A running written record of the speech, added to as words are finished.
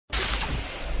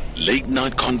Late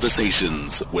Night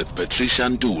Conversations with Patricia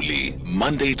Nduli,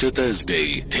 Monday to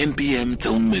Thursday, 10 p.m.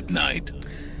 till midnight.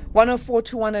 104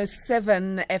 to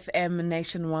 107 FM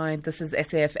nationwide. This is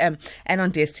SAFM and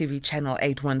on DSTV channel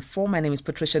 814. My name is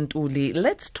Patricia Nduli.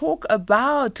 Let's talk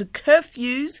about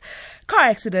curfews, car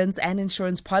accidents and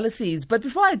insurance policies. But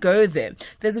before I go there,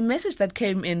 there's a message that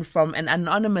came in from an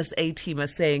anonymous A-teamer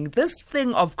saying this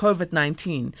thing of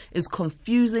COVID-19 is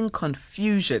confusing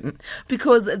confusion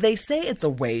because they say it's a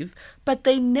wave, but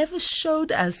they never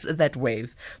showed us that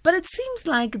wave. But it seems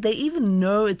like they even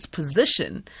know its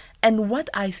position. And what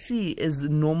I see is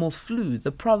normal flu.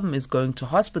 The problem is going to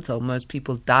hospital. Most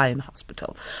people die in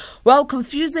hospital. Well,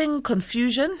 confusing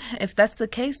confusion. If that's the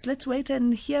case, let's wait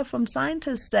and hear from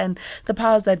scientists and the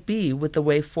powers that be with the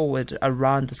way forward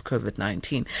around this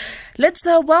COVID-19. Let's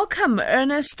welcome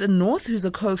Ernest North, who's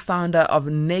a co-founder of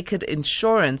Naked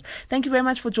Insurance. Thank you very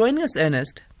much for joining us,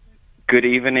 Ernest. Good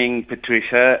evening,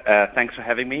 Patricia. Thanks for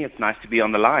having me. It's nice to be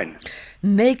on the line.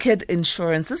 Naked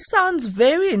Insurance. This sounds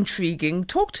very intriguing.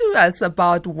 Talk to us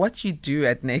about what you do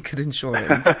at Naked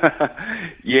Insurance.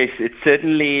 Yes, it's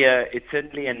certainly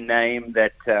a name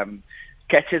that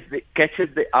catches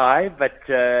the eye, but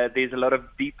there's a lot of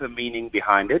deeper meaning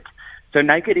behind it. So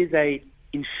Naked is a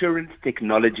insurance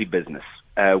technology business,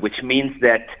 which means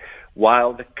that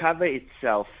while the cover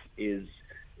itself is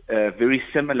very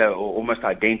similar or almost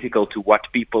identical to what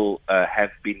people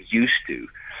have been used to,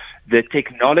 the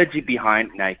technology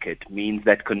behind Naked means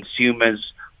that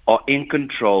consumers are in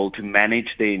control to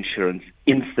manage their insurance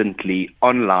instantly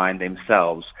online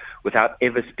themselves without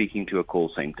ever speaking to a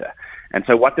call center. And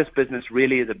so what this business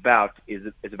really is about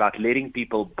is about letting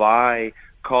people buy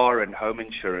car and home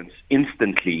insurance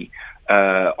instantly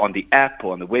on the app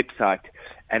or on the website.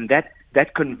 And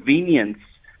that convenience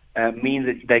means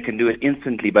that they can do it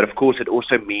instantly, but of course it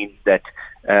also means that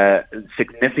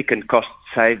significant cost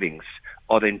savings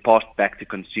are then passed back to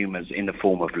consumers in the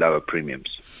form of lower premiums.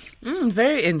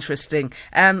 Very interesting.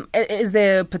 Is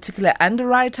there a particular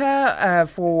underwriter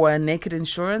for Naked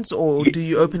Insurance, or do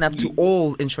you open up to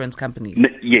all insurance companies?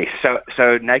 Yes.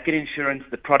 So Naked Insurance,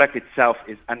 the product itself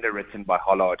is underwritten by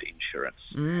Hollard Insurance.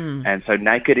 And so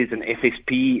Naked is an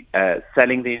FSP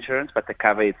selling the insurance, but the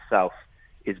cover itself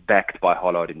is backed by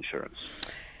Hollard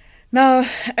Insurance. Now,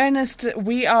 Ernest,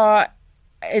 we are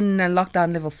in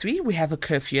lockdown level 3. We have a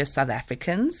curfew as South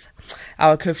Africans.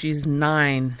 Our curfew is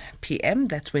 9 p.m.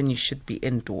 That's when you should be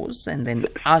indoors and then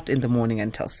out in the morning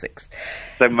until 6.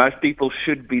 So most people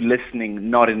should be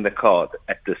listening, not in the car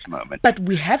at this moment. But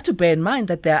we have to bear in mind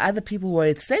that there are other people who are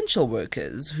essential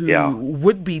workers who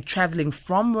would be traveling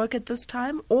from work at this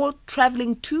time or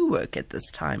traveling to work at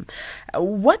this time.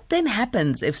 What then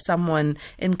happens if someone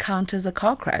encounters a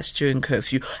car crash during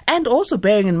curfew? And also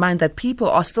bearing in mind that people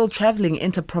are still traveling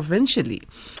interprovincially,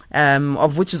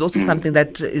 of which is also something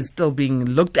that is still being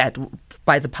looked at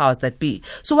by the powers that be.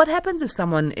 So what happens if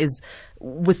someone is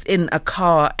within a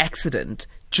car accident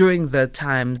during the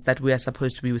times that we are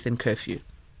supposed to be within curfew?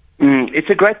 It's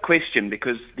a great question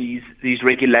because these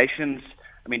regulations,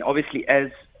 I mean, obviously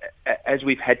as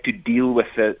we've had to deal with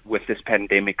this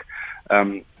pandemic,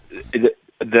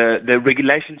 the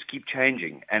regulations keep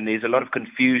changing, and there's a lot of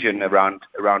confusion around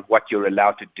what you're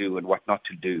allowed to do and what not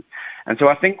to do. And so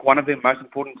I think one of the most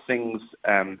important things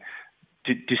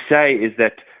to say is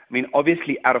that, I mean,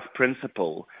 obviously out of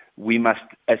principle, we must,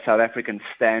 as South Africans,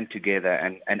 stand together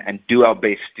and do our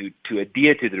best to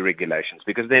adhere to the regulations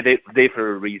because they're there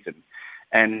for a reason.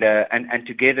 And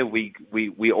together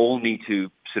we all need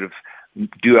to sort of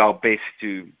do our best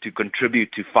to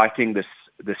contribute to fighting this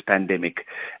pandemic.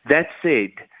 That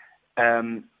said,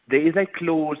 there is a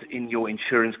clause in your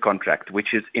insurance contract,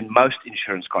 which is in most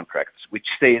insurance contracts, which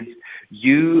says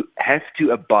you have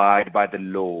to abide by the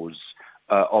laws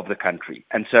of the country.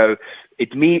 And so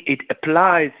it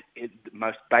applies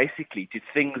most basically to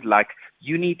things like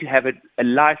you need to have a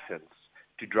license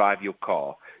to drive your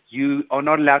car. You are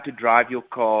not allowed to drive your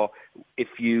car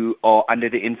if you are under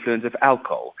the influence of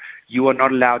alcohol. You are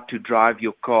not allowed to drive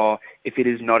your car if it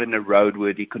is not in a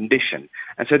roadworthy condition.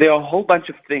 And so there are a whole bunch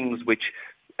of things which,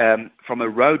 from a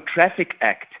Road Traffic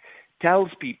Act,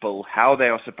 tells people how they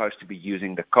are supposed to be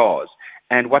using the cars.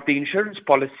 And what the insurance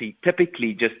policy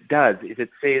typically just does is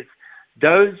it says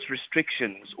those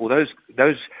restrictions or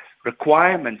those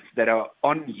requirements that are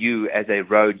on you as a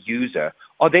road user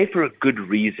are there for a good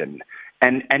reason.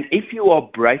 And if you are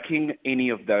breaking any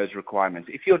of those requirements,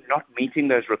 if you're not meeting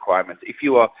those requirements, if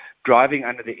you are driving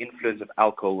under the influence of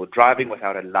alcohol or driving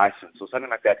without a license or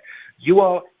something like that, you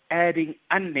are adding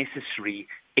unnecessary,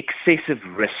 excessive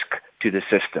risk to the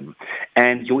system.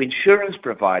 And your insurance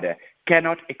provider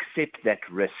cannot accept that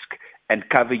risk and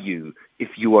cover you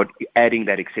if you are adding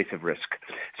that excessive risk.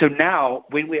 So now,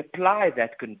 when we apply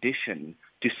that condition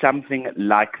to something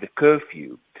like the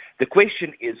curfew, the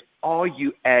question is, are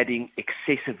you adding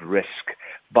excessive risk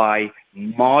by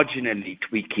marginally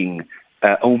tweaking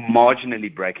or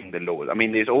marginally breaking the laws? I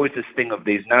mean, there's always this thing of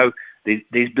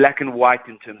there's black and white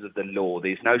in terms of the law.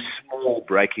 There's no small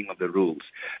breaking of the rules.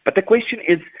 But the question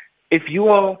is, if you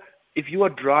are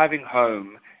driving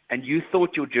home and you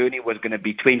thought your journey was going to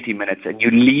be 20 minutes and you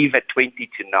leave at 20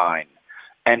 to 9,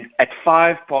 and at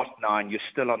 9:05 you're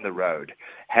still on the road,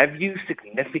 have you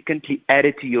significantly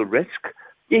added to your risk?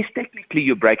 Yes, technically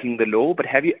you're breaking the law, but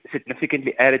have you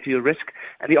significantly added to your risk?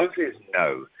 And the answer is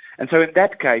no. And so in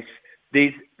that case,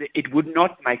 it would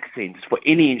not make sense for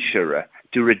any insurer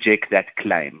to reject that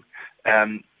claim.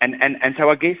 And so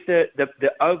I guess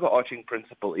the overarching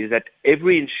principle is that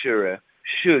every insurer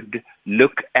should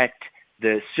look at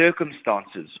the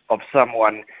circumstances of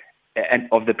someone and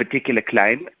of the particular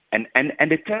claim and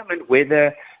determine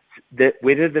whether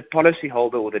the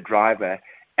policyholder or the driver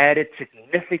added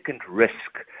significant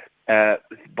risk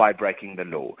by breaking the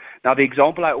law. Now, the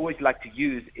example I always like to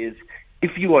use is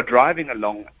if you are driving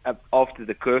along after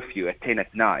the curfew at 10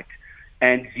 at night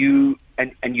and you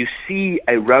see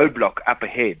a roadblock up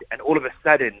ahead, and all of a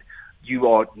sudden you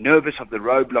are nervous of the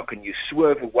roadblock and you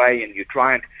swerve away and you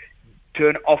try and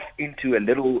turn off into a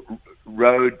little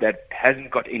road that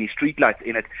hasn't got any streetlights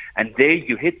in it, and there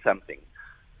you hit something,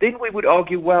 then we would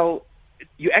argue, well,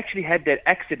 you actually had that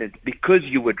accident because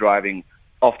you were driving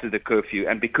after the curfew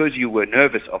and because you were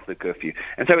nervous of the curfew.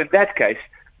 And so in that case,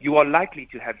 you are likely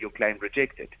to have your claim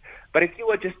rejected. But if you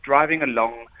are just driving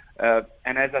along,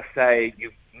 and as I say,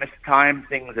 you mistime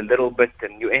things a little bit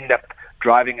and you end up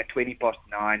driving at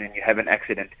 9:20 and you have an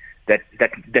accident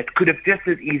that could have just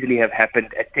as easily have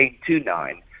happened at 10 to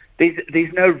 9,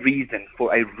 there's no reason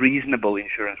for a reasonable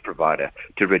insurance provider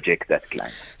to reject that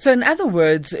claim. So in other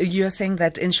words, you're saying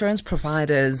that insurance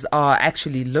providers are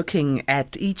actually looking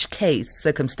at each case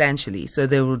circumstantially. So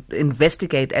they will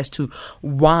investigate as to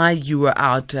why you were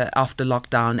out after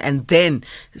lockdown and then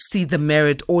see the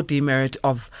merit or demerit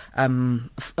of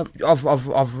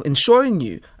insuring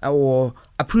you or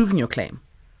approving your claim.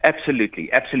 Absolutely.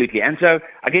 And so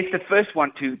I guess the first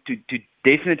one to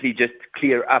definitely just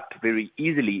clear up very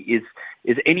easily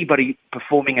is anybody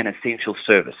performing an essential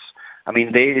service. I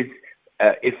mean, there is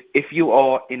if you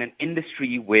are in an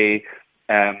industry where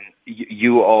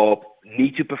you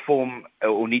need to perform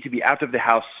or need to be out of the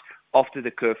house after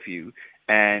the curfew,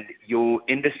 and your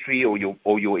industry or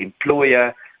your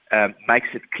employer makes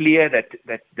it clear that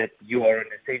you are an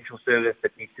essential service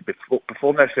that needs to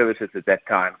perform those services at that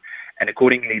time, and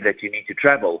accordingly that you need to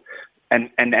travel,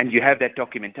 and you have that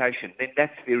documentation, then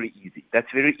that's very easy.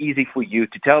 That's very easy for you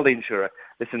to tell the insurer,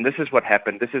 listen, this is what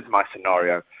happened, this is my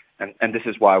scenario, and this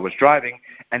is why I was driving,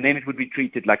 and then it would be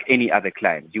treated like any other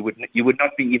claim. You would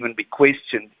not even be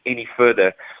questioned any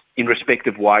further in respect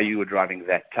of why you were driving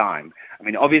that time. I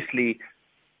mean, obviously,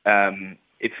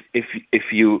 if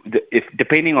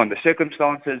depending on the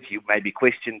circumstances, you may be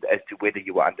questioned as to whether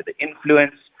you were under the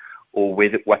influence or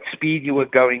what speed you were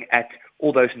going at.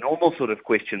 All those normal sort of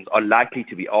questions are likely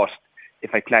to be asked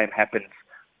if a claim happens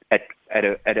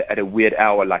at a weird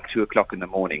hour like 2:00 in the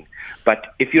morning.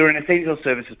 But if you're an essential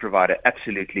services provider,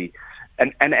 absolutely.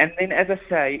 And then, as I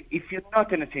say, if you're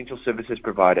not an essential services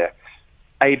provider,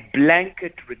 a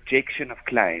blanket rejection of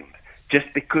claims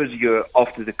just because you're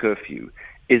after the curfew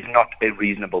is not a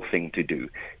reasonable thing to do.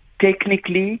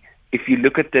 Technically, if you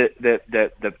look at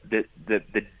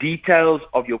the details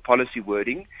of your policy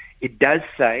wording, it does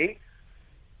say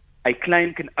a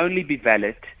claim can only be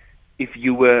valid if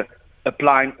you were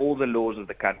applying all the laws of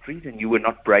the country and you were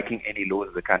not breaking any laws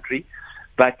of the country.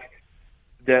 But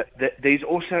there's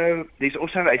also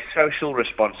a social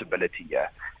responsibility here,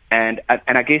 and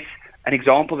I guess an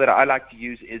example that I like to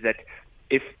use is that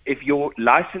if your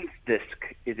license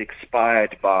disc is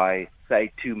expired by,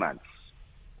 say, 2 months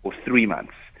or 3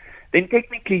 months, then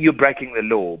technically you're breaking the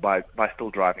law by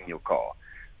still driving your car.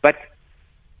 But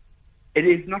it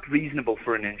is not reasonable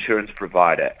for an insurance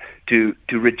provider to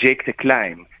reject a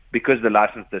claim because the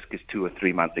license disc is 2 or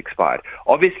 3 months expired.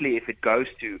 Obviously, if it goes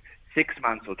to 6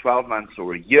 months or 12 months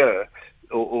or a year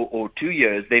or 2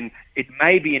 years, then it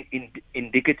may be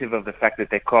indicative of the fact that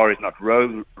their car is not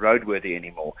roadworthy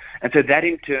anymore. And so that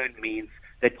in turn means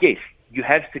that, yes, you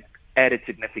have added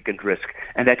significant risk,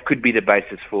 and that could be the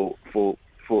basis for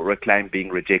a claim being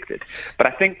rejected. But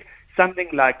I think something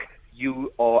like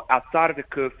you are outside of the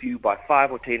curfew by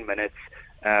 5 or 10 minutes,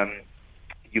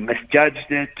 you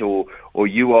misjudged it, or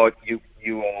you are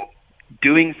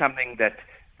doing something that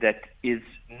is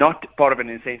not part of an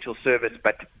essential service,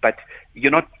 but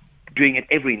you're not doing it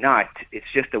every night. It's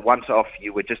just a once-off.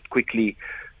 You were just quickly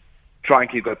trying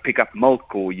to go pick up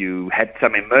milk, or you had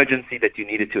some emergency that you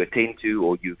needed to attend to,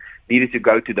 or you needed to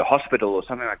go to the hospital or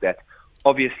something like that.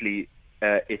 Obviously,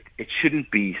 it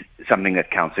shouldn't be something that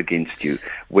counts against you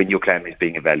when your claim is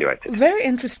being evaluated. Very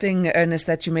interesting, Ernest,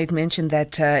 that you made mention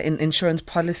that in insurance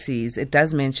policies, it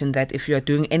does mention that if you are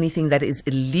doing anything that is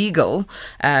illegal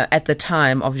at the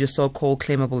time of your so-called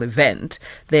claimable event,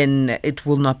 then it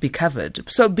will not be covered.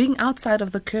 So being outside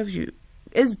of the curfew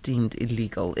is deemed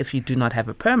illegal if you do not have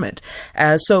a permit.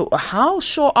 So how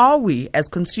sure are we as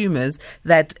consumers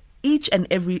that each and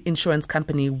every insurance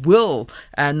company will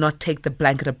not take the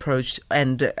blanket approach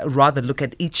and rather look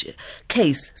at each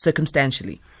case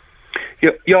circumstantially?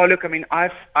 Yeah, look, I mean,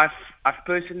 I've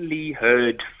personally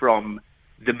heard from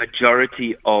the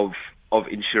majority of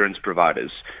insurance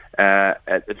providers that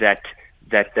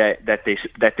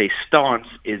their stance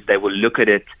is they will look at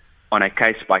it on a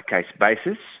case-by-case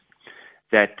basis,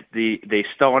 that their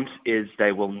stance is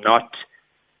they will not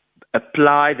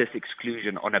apply this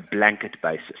exclusion on a blanket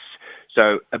basis.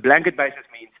 So a blanket basis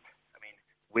means,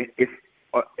 if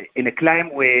in a claim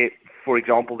where, for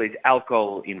example, there's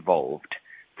alcohol involved,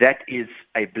 that is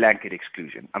a blanket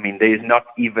exclusion. I mean, there is not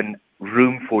even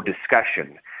room for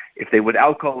discussion. If there was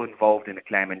alcohol involved in a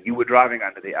claim and you were driving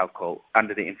under the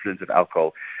influence of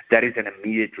alcohol, that is an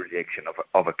immediate rejection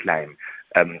of a claim.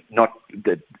 Not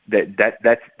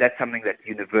that's something that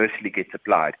universally gets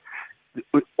applied.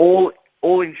 All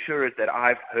insurers that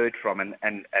I've heard from, and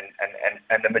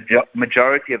the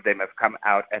majority of them have come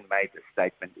out and made a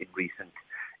statement in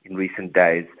recent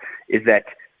days, is that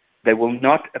they will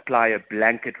not apply a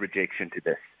blanket rejection to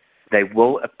this. They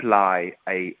will apply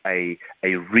a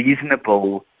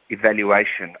reasonable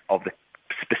evaluation of the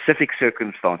specific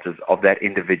circumstances of that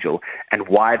individual and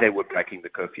why they were breaking the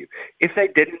curfew. If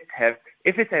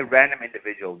it's a random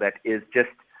individual that is just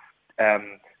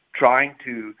trying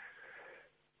to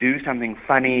do something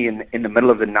funny in the middle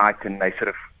of the night, and they sort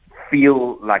of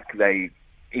feel like they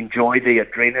enjoy the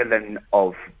adrenaline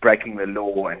of breaking the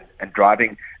law and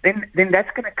driving, then that's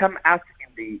going to come out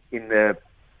in the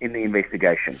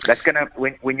investigation. That's going to,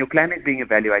 when your claim is being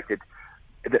evaluated,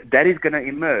 that is going to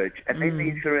emerge, and then the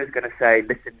insurer is going to say,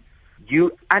 listen,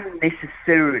 you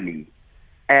unnecessarily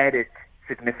added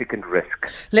significant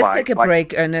risk. Let's take a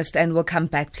break, Ernest, and we'll come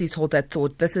back. Please hold that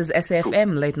thought. This is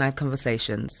SAFM Late Night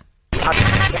Conversations.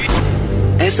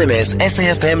 SMS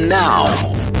SAFM now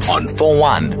on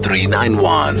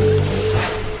 41391.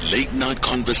 Late Night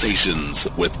Conversations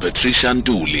with Patricia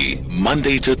Nduli,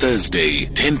 Monday to Thursday,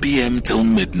 10 p.m. till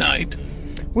midnight.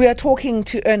 We are talking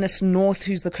to Ernest North,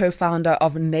 who's the co-founder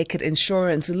of Naked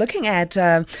Insurance, looking at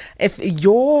if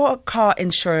your car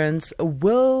insurance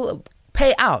will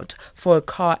pay out for a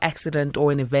car accident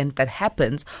or an event that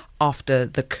happens after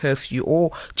the curfew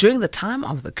or during the time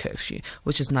of the curfew,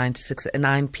 which is 9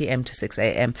 p.m. to 6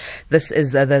 a.m. This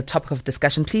is the topic of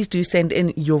discussion. Please do send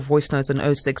in your voice notes on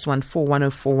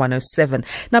 0614104107.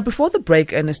 Now, before the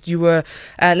break, Ernest, you were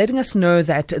letting us know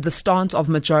that the stance of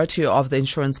majority of the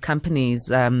insurance companies,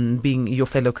 being your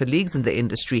fellow colleagues in the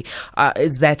industry,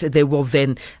 is that they will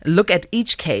then look at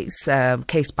each case,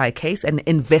 case by case, and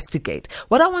investigate.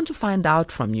 What I want to find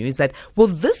out from you is that will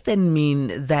this then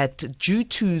mean that due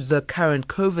to the current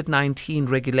COVID-19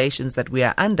 regulations that we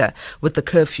are under with the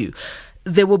curfew,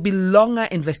 there will be longer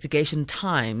investigation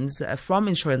times from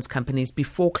insurance companies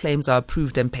before claims are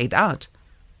approved and paid out?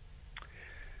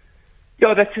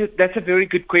 Yeah, that's a very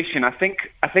good question. I think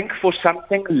for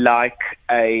something like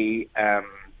a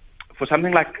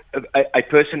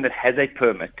person that has a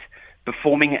permit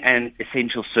performing an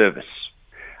essential service,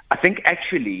 I think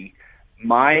actually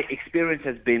my experience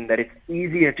has been that it's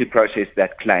easier to process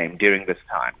that claim during this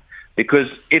time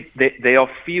because there are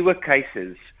fewer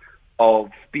cases of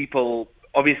people.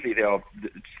 Obviously, there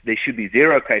should be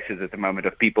zero cases at the moment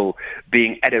of people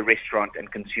being at a restaurant and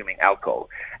consuming alcohol.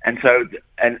 And so,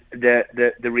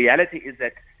 the reality is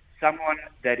that someone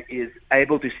that is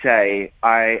able to say,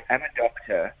 I am a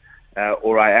doctor,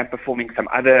 or I am performing some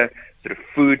other sort of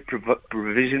food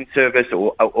provision service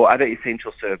or other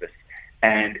essential service,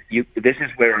 and this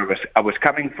is where I was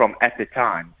coming from at the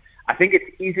time. I think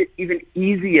it's even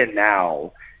easier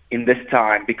now in this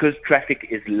time because traffic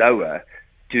is lower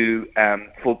to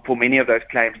for many of those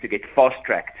claims to get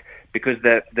fast-tracked because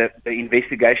the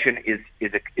investigation is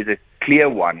a clear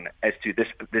one as to this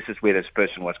is where this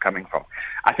person was coming from.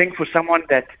 I think for someone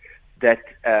that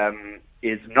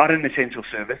is not an essential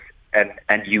service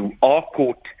and you are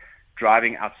caught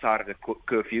driving outside of the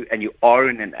curfew and you are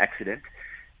in an accident,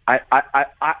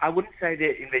 I wouldn't say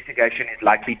the investigation is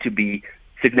likely to be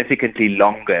significantly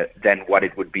longer than what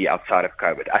it would be outside of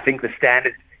COVID. I think the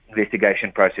standard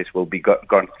investigation process will be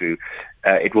gone through.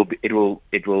 It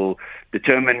will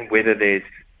determine whether there's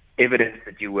evidence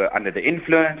that you were under the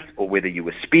influence, or whether you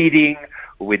were speeding,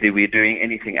 or whether you were doing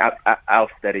anything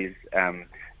else that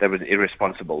was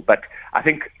irresponsible. But I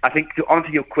think to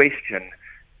answer your question,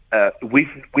 we've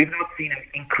not seen an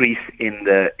increase in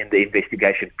the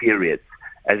investigation periods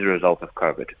as a result of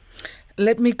COVID.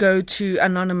 Let me go to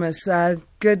Anonymous.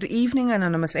 Good evening,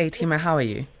 Anonymous A-Teamer. How are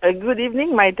you? Good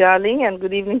evening, my darling, and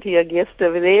good evening to your guest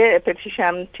over there,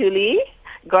 Patricia Tully.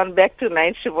 Gone back to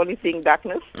night shift, only seeing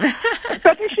darkness.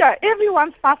 Patricia,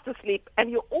 everyone's fast asleep, and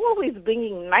you're always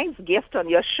bringing nice guests on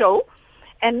your show,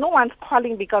 and no one's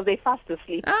calling because they're fast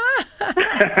asleep.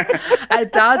 I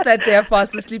doubt that they're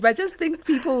fast asleep. I just think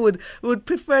people would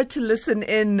prefer to listen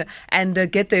in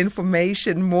and get the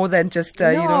information more than just,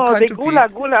 contribute. They gula.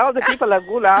 All the people are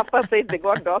gula. After say they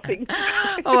got nothing.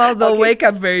 Oh, well, they'll wake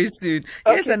up very soon.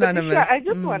 Okay, Yes, Anonymous. Patricia, I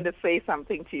just want to say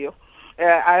something to you.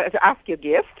 To ask your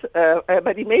guest,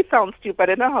 but it may sound stupid. I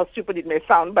don't know how stupid it may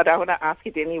sound, but I want to ask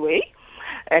it anyway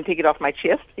and take it off my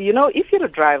chest. If you're a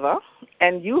driver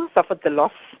and you suffered the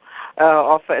loss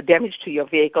of damage to your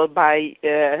vehicle by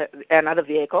another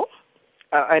vehicle,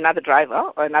 another driver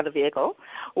or another vehicle,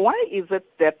 why is it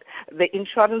that the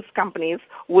insurance companies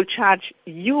will charge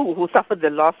you who suffered the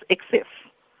loss excess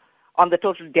on the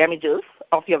total damages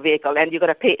of your vehicle, and you're going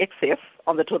to pay excess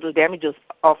on the total damages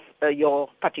of your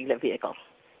particular vehicle?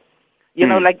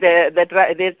 Like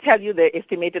they tell you the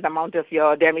estimated amount of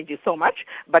your damage is so much,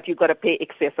 but you got to pay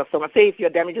excess of so much. Say if your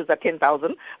damages are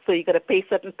 10,000, so you got to pay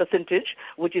certain percentage,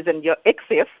 which is in your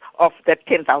excess of that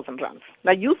 10,000 rands.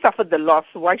 Now you suffered the loss.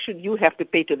 Why should you have to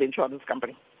pay to the insurance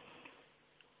company?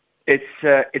 It's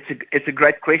a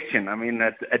great question. I mean,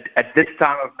 at this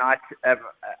time of night,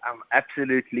 I'm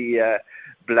absolutely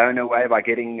blown away by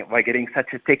getting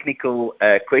such a technical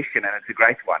question, and it's a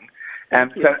great one.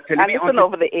 So let me listen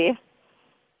over the air.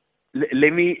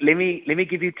 Let me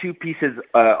give you two pieces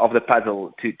of the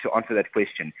puzzle to answer that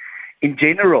question. In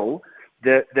general,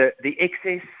 the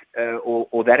excess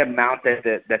or that amount that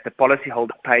the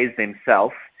policyholder pays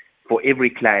themselves for every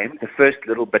claim, the first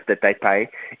little bit that they pay,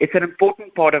 it's an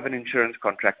important part of an insurance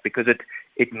contract because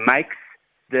it makes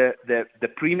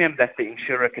the premium that the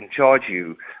insurer can charge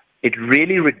you, it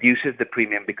really reduces the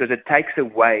premium because it takes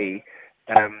away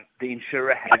the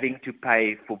insurer having to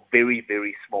pay for very,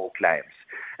 very small claims.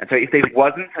 And so if there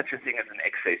wasn't such a thing as an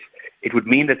excess, it would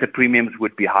mean that the premiums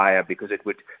would be higher because it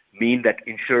would mean that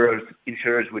insurers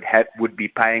would be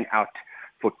paying out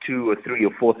for 2,000 or 3,000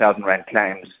 or 4,000 rand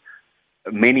claims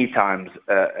many times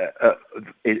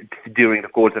during the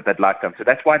course of that lifetime. So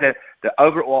that's why the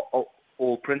overall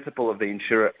principle of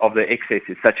the excess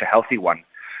is such a healthy one.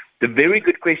 The very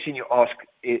good question you ask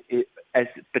as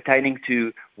pertaining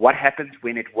to what happens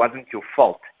when it wasn't your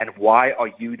fault and why are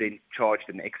you then charged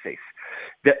an excess.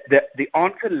 The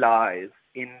answer lies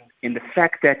in the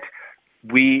fact that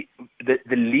the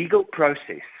legal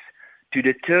process to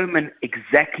determine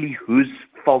exactly whose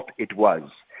fault it was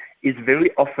is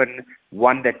very often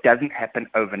one that doesn't happen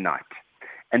overnight.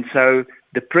 And so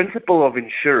the principle of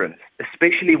insurance,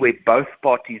 especially where both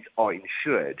parties are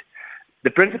insured,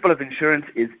 the principle of insurance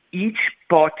is each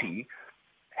party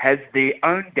has their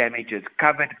own damages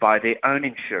covered by their own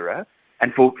insurer,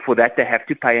 and for that they have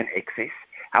to pay an excess.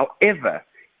 However,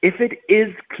 if it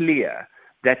is clear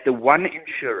that the one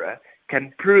insurer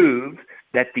can prove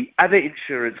that the other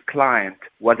insurer's client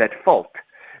was at fault,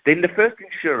 then the first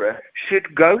insurer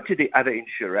should go to the other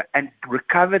insurer and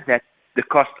recover the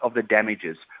cost of the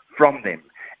damages from them.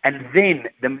 And then,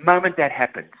 the moment that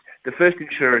happens, the first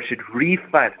insurer should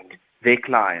refund their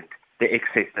client the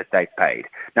excess that they paid.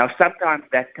 Now, sometimes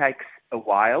that takes a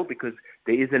while because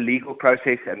there is a legal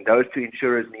process and those two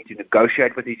insurers need to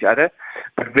negotiate with each other.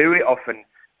 But very often,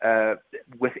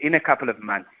 within a couple of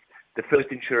months, the first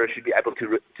insurer should be able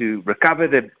to recover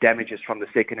the damages from the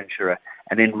second insurer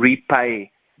and then repay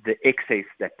the excess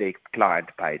that their client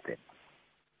paid them.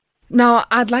 Now,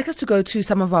 I'd like us to go to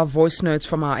some of our voice notes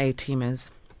from our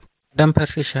A-teamers. Madam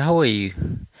Patricia, how are you?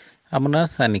 I'm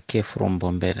Nathan K from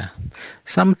Bombera.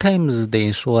 Sometimes the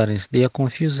insurance, they are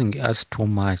confusing us too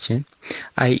much.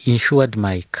 I insured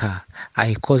my car.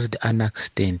 I caused an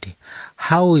accident.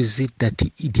 How is it that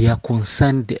they are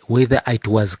concerned whether it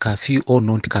was curfew or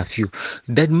not curfew?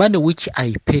 That money which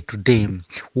I pay to them,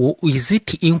 is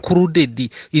it included?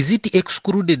 Is it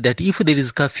excluded that if there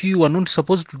is curfew, you are not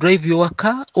supposed to drive your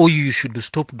car, or you should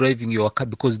stop driving your car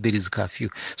because there is curfew?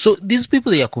 So these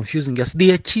people, they are confusing us.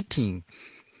 They are cheating.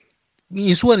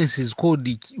 insurance is called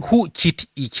who cheat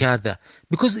each other,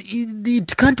 because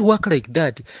it can't work like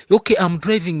that. Okay, I'm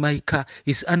driving my car,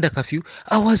 it's under curfew,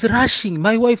 I was rushing,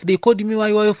 my wife, they called me,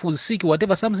 my wife was sick,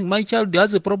 whatever, something, my child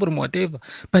has a problem, whatever,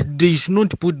 but they should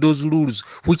not put those rules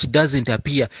which doesn't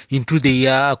appear into the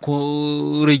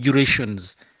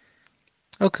regulations.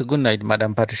 Okay, good night,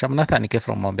 Madam Patricia. I'm Nathan Ke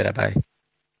from Mombera. Bye.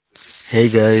 Hey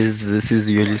guys, this is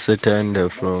Yuli Satanda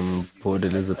from Port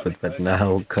Elizabeth, but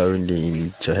now currently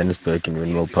in Johannesburg in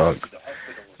Windmill Park.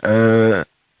 I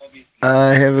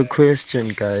have a question,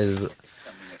 guys.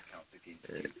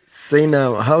 Say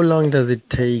now, how long does it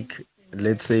take?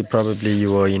 Let's say probably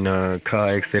you were in a car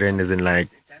accident, as in like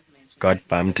got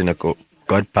bumped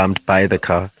by the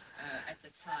car,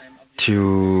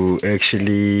 to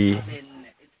actually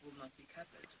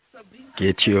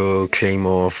get your claim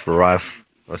off rough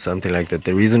or something like that.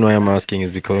 The reason why I'm asking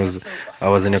is because I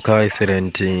was in a car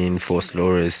accident in Fort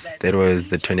Lawrence. That was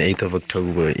the 28th of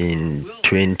October in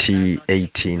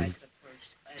 2018.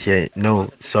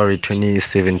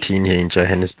 2017 here in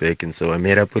Johannesburg. And so I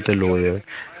met up with a lawyer,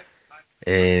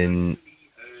 and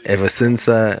ever since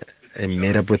I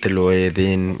met up with the lawyer,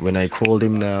 then when I called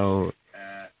him now,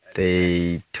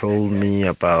 they told me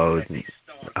about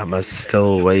I must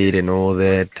still wait and all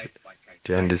that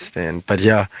to understand. But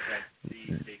yeah,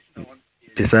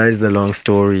 besides the long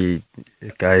story,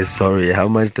 guys, sorry, how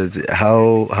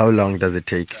long does it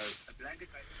take?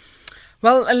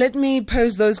 Well, let me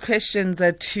pose those questions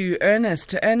to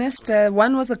Ernest. Ernest,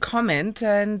 one was a comment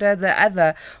and the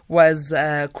other was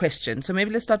a question. So maybe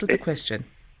let's start with the question.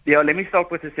 Yeah, let me start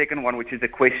with the second one, which is a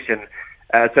question.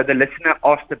 So the listener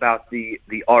asked about the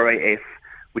RAF,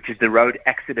 which is the Road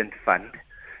Accident Fund.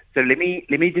 So let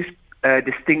me just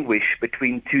distinguish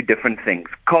between two different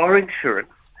things. Car insurance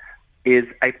is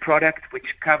a product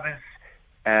which covers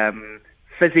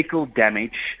physical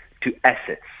damage to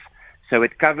assets. So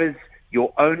it covers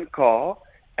your own car,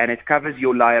 and it covers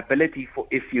your liability for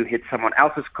if you hit someone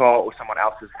else's car or someone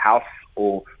else's house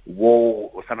or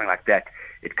wall or something like that.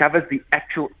 It covers the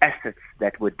actual assets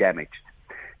that were damaged.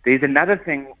 There's another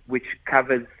thing which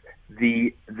covers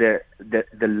the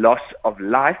loss of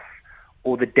life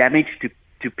or the damage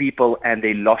to people and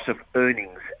their loss of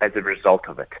earnings as a result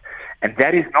of it. And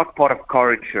that is not part of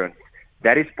car insurance.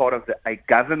 That is part of a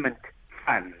government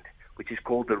fund, which is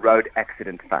called the Road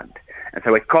Accident Fund. And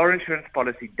so a car insurance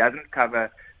policy doesn't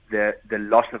cover the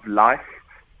loss of life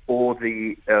or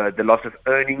the loss of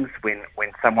earnings when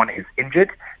someone is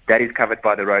injured. That is covered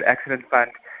by the Road Accident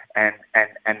Fund, and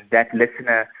that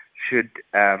listener should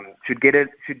get an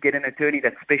attorney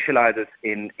that specializes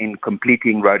in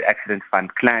completing Road Accident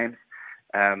Fund claims.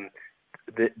 That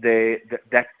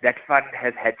fund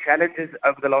has had challenges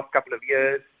over the last couple of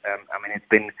years. It's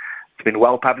been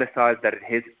well publicized that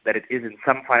it is in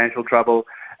some financial trouble,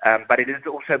 but it has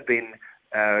also been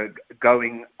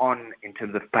going on in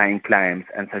terms of paying claims,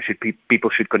 and so people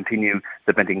should continue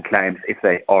submitting claims if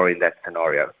they are in that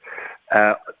scenario.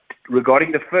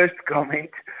 Regarding the first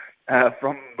comment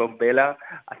from Bombela,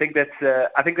 I think that's a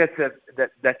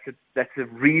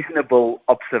reasonable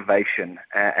observation,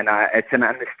 and it's an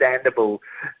understandable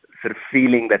sort of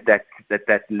feeling that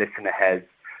listener has.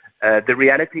 The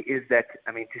reality is that,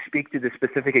 to speak to the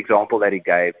specific example that he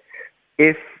gave,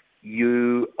 if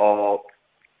you are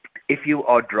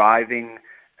driving,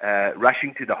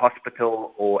 rushing to the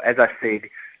hospital, or as I said,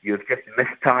 you've just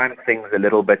mistimed things a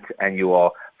little bit and you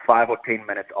are 5 or 10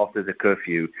 minutes after the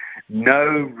curfew, no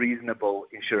reasonable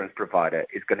insurance provider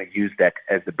is going to use that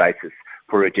as the basis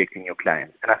for rejecting your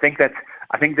claim. And I think the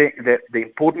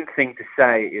important thing to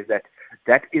say is that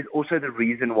is also the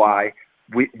reason why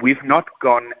we've not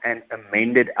gone and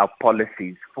amended our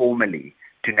policies formally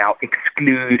to now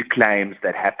exclude claims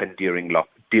that happen during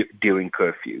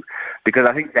curfew, because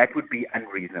I think that would be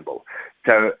unreasonable.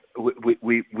 So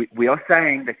we are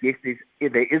saying that yes,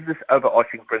 there is this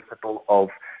overarching principle of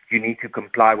you need to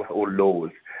comply with all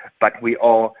laws, but we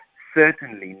are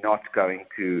certainly not going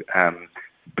to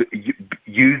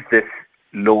use this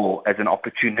law as an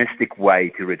opportunistic way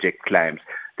to reject claims.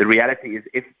 The reality is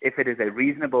if it is a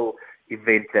reasonable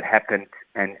event that happened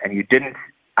and you didn't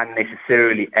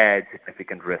unnecessarily add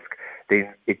significant risk,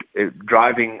 then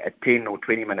driving at 10 or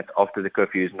 20 minutes after the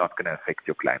curfew is not going to affect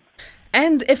your claim.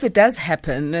 And if it does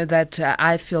happen that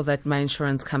I feel that my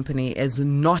insurance company is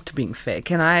not being fair,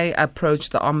 can I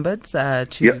approach the ombuds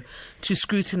to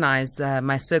scrutinize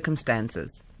my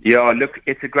circumstances? Yeah, look,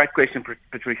 it's a great question,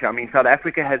 Patricia. South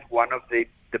Africa has one of the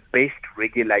best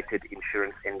regulated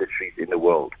insurance industries in the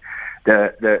world.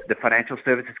 The Financial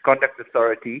Services Conduct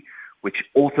Authority, which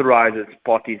authorizes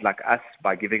parties like us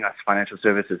by giving us financial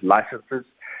services licenses.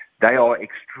 they are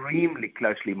extremely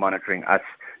closely monitoring us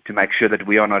to make sure that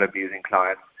we are not abusing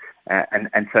clients.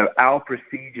 And so our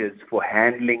procedures for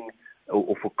handling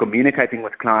or for communicating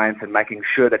with clients and making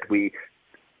sure that we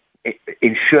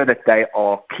ensure that they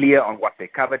are clear on what they're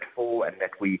covered for and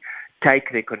that we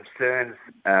take their concerns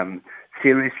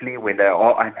seriously when they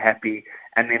are unhappy.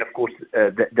 And then, of course,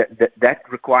 that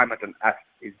requirement on us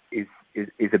is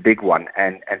a big one.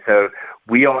 And so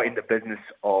we are in the business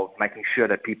of making sure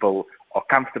that people are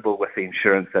comfortable with the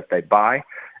insurance that they buy.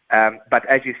 But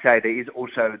as you say, there is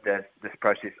also this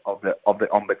process of the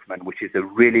ombudsman, which is a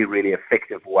really, really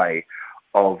effective way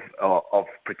of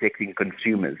protecting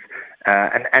consumers.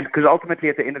 And because ultimately,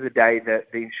 at the end of the day, the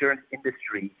insurance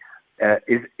industry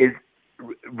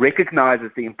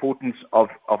recognizes the importance of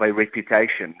a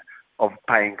reputation of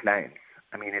paying claims.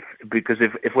 I mean, if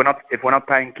we're not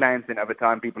paying claims, then over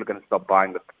time people are going to stop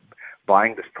buying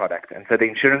this product. And so the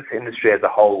insurance industry as a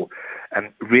whole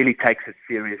really takes it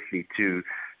seriously to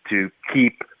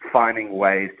keep finding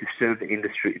ways to serve the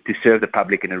industry, to serve the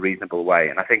public in a reasonable way.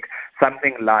 And I think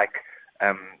something like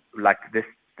this,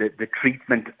 the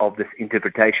treatment of this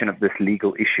interpretation of this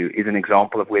legal issue is an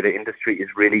example of where the industry is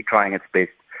really trying its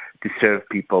best to serve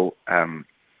people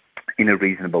in a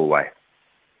reasonable way.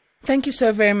 Thank you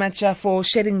so very much for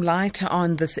shedding light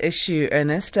on this issue,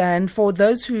 Ernest. And for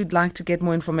those who'd like to get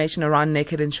more information around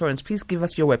Naked Insurance, please give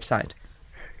us your website.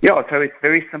 Yeah, so it's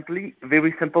very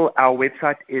simple. Our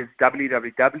website is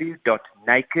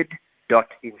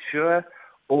www.naked.insure,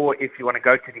 or if you want to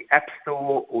go to the App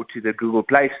Store or to the Google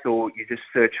Play Store, you just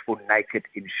search for Naked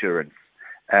Insurance.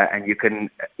 And you can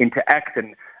interact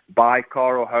and buy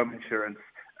car or home insurance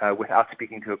without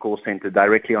speaking to a call center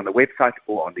directly on the website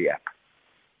or on the app.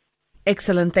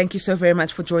 Excellent. Thank you so very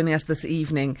much for joining us this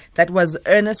evening. That was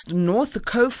Ernest North, the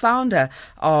co-founder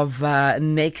of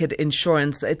Naked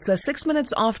Insurance. It's 6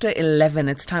 minutes after 11.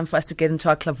 It's time for us to get into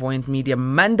our Clairvoyant Media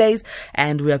Mondays,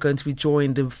 and we are going to be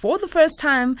joined for the first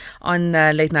time on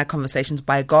Late Night Conversations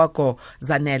by Gogo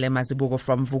Zanele Mazibuko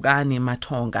from Vugani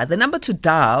Matonga. The number to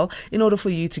dial in order for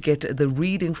you to get the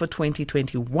reading for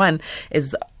 2021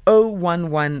 is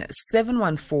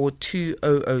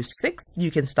 011-714-2006. You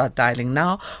can start dialing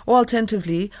now, or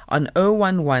alternatively on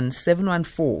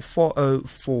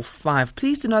 011-714-4045.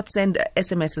 Please do not send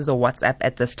SMSs or WhatsApp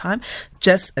at this time.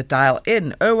 Just dial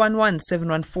in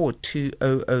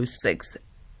 011-714-2006.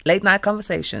 Late Night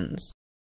Conversations.